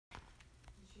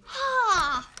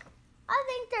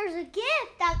a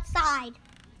gift outside.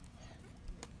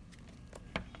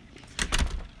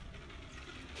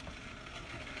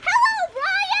 Hello,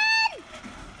 Brian!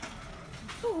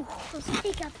 Ooh, let's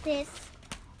pick up this.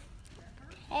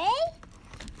 Okay.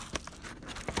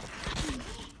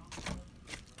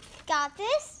 Got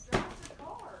this.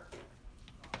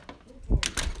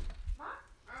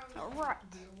 All right.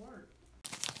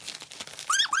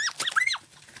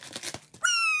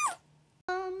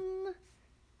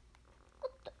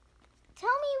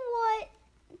 Tell me what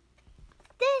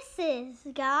this is,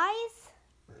 guys.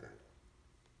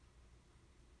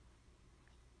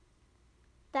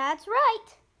 That's right.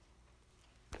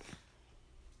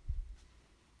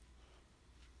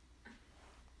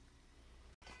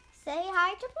 Say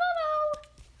hi to Pluto.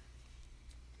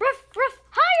 Ruff, ruff.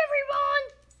 Hi, everyone.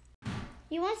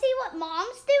 You want to see what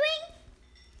Mom's doing?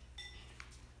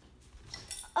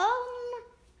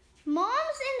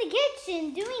 Mom's in the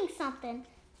kitchen doing something.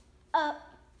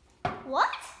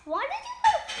 What? Why did you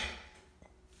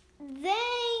move?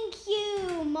 Thank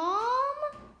you, Mom.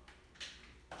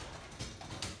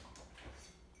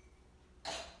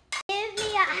 Give me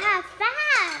a half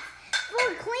five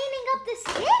for cleaning up this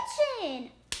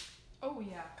kitchen. Oh,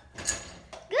 yeah.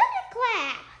 Good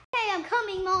clap. Hey, I'm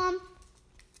coming, Mom.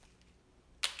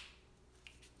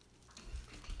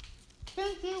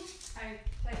 Thank you. Hey,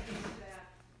 take these to Dad.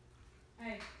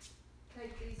 Hey,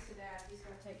 take these to Dad. He's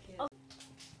going to take his.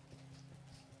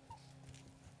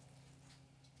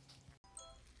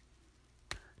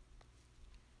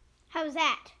 How's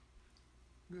that?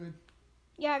 Good.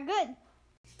 Yeah, good.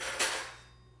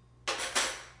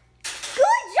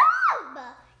 Good job!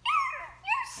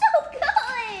 You're so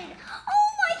good! Oh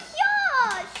my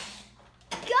gosh!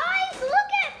 Guys,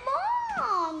 look at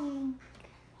Mom!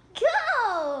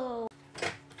 Go!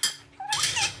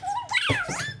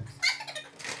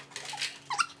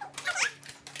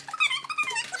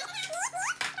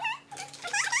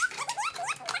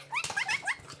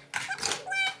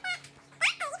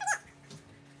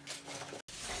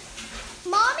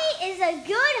 Mommy is a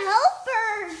good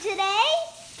helper today.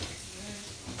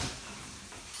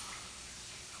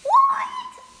 What?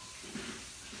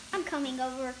 I'm coming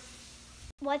over.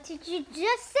 What did you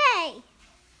just say?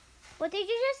 What did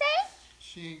you just say?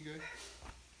 She ain't good.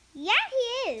 Yeah,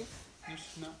 he is. No,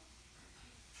 she's not.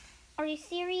 Are you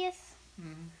serious?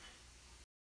 Mm-hmm.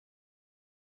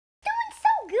 Doing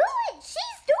so good.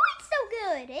 She's doing so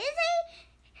good, is he?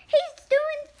 He's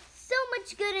doing so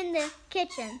much good in the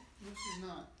kitchen. No, she's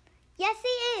not. Yes,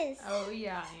 he is. Oh,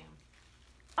 yeah, I am.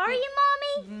 Are you,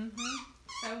 Mommy? Mm-hmm.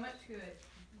 So much good.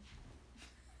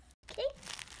 Okay,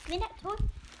 give me that toy.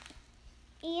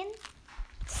 And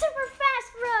super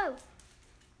fast throw.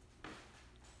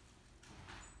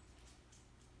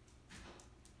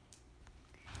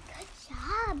 Good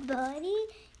job, buddy.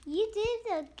 You did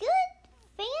a good,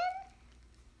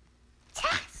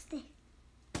 fantastic.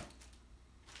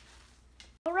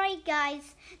 All right,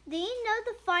 guys. Do you know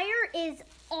the fire is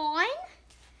on?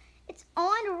 It's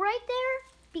on right there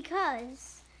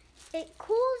because it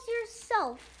cools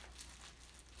yourself.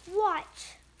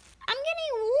 Watch. I'm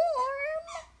getting warm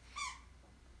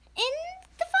in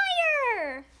the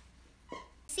fire.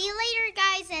 See you later,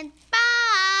 guys, and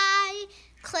bye.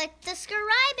 Click the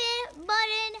subscribe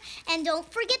button and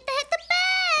don't forget to hit